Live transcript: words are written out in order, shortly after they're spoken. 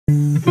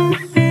Hello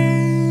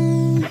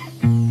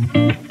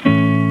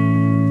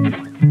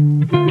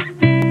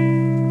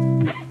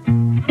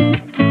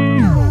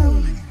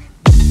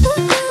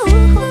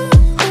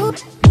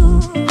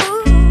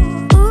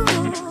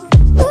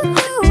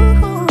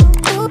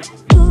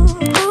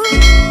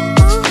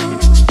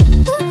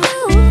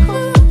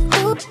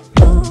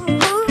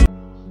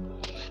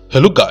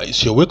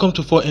guys, you're welcome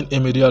to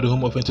 4NM Media, the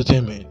home of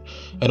entertainment,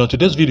 and on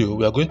today's video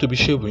we are going to be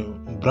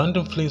sharing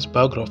Brandon Flynn's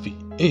biography,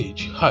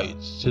 age, height,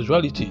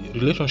 sexuality,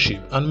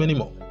 relationship and many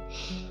more.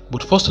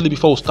 But firstly,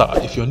 before we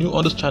start, if you're new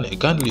on this channel,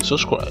 kindly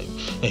subscribe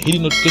and hit the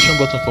notification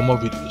button for more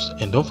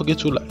videos, and don't forget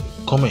to like,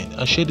 comment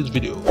and share this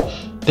video.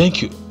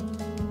 Thank you.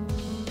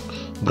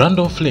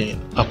 Brandon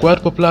Flynn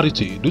acquired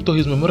popularity due to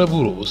his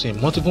memorable roles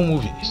in multiple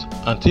movies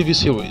and TV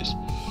series,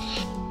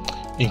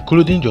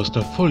 including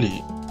Justin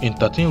Foley in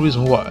 13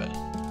 Reasons Why.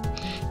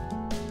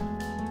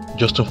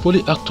 Justin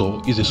Foley, actor,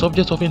 is a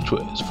subject of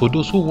interest for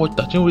those who watch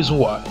 13 Reasons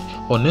Why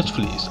on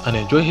Netflix and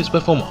enjoy his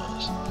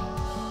performance.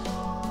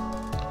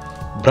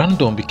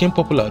 Brandon became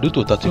popular due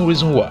to 13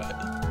 Reasons Why,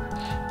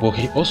 but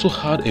he also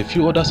had a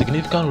few other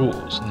significant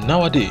roles.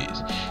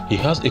 Nowadays, he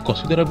has a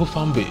considerable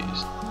fan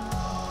base.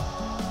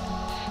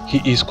 He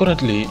is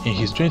currently in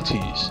his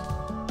 20s.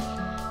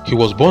 He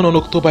was born on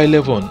October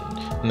 11,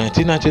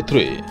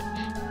 1993.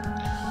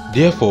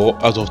 Therefore,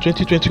 as of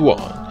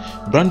 2021,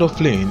 Brandon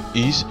Flynn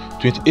is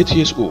 28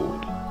 years old.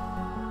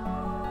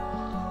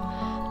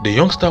 The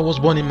youngster was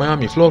born in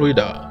Miami,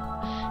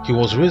 Florida. He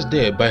was raised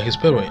there by his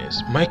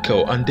parents,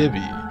 Michael and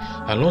Debbie,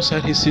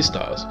 alongside his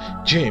sisters,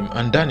 Jim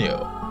and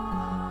Daniel.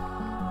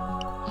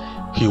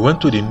 He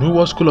went to the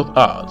Newark School of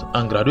Art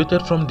and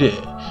graduated from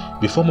there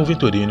before moving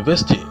to the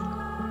university.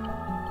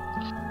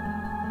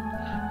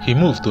 He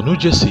moved to New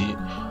Jersey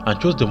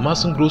and chose the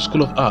Mason Grove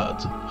School of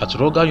Art at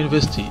Ruggers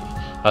University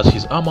as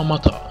his alma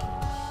mater.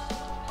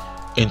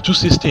 In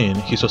 2016,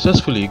 he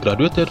successfully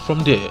graduated from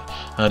there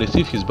and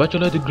received his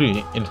bachelor's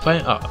degree in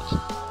fine art.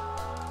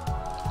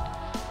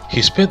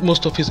 He spent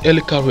most of his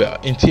early career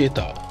in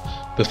theater,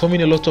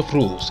 performing a lot of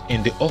roles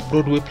in the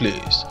off-Broadway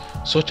plays,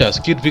 such as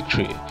Kid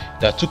Victory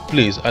that took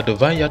place at the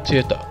Vineyard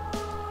Theater.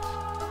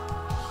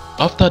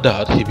 After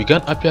that, he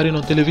began appearing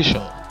on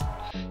television,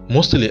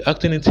 mostly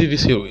acting in TV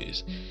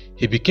series.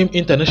 He became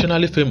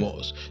internationally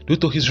famous due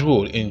to his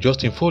role in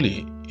Justin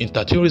Foley in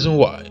 13 Reasons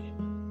Why.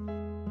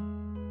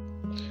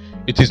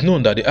 It is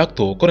known that the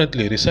actor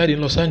currently resides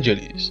in Los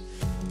Angeles.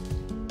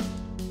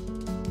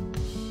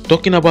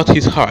 Talking about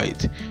his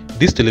height,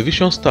 this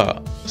television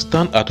star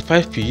stands at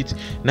 5 feet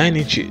 9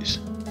 inches.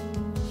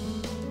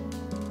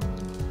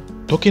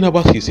 Talking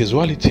about his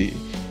sexuality,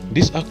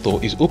 this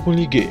actor is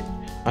openly gay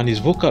and is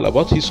vocal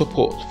about his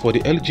support for the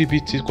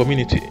LGBT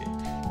community.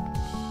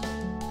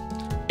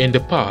 In the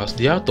past,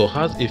 the actor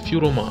has a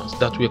few romances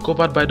that were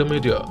covered by the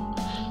media.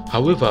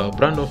 However,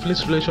 Brandon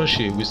Flynn's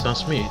relationship with Sam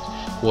Smith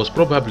was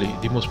probably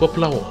the most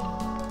popular one.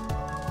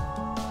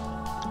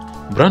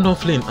 Brandon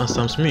Flynn and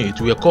Sam Smith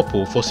were a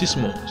couple for 6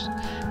 months.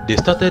 They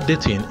started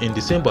dating in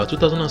December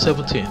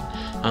 2017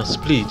 and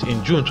split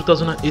in June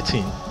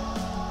 2018.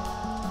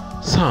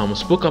 Sam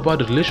spoke about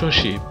the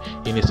relationship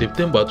in a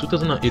September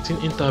 2018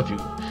 interview,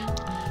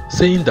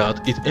 saying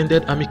that it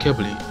ended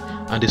amicably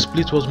and the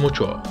split was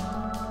mutual.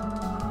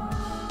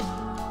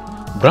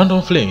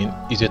 Brandon Flynn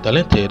is a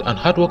talented and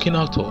hardworking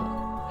actor.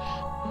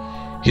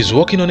 He's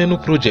working on a new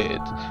project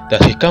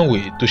that he can't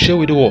wait to share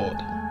with the world.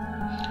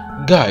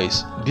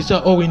 Guys, these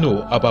are all we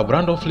know about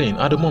Brandon Flynn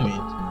at the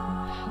moment.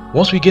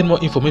 Once we get more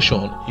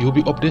information, you will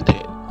be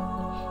updated.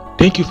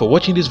 Thank you for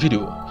watching this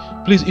video.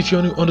 Please, if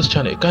you're new on this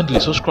channel,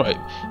 kindly subscribe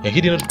and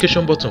hit the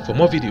notification button for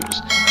more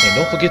videos. And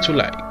don't forget to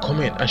like,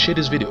 comment and share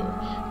this video.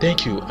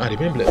 Thank you and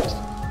remain blessed.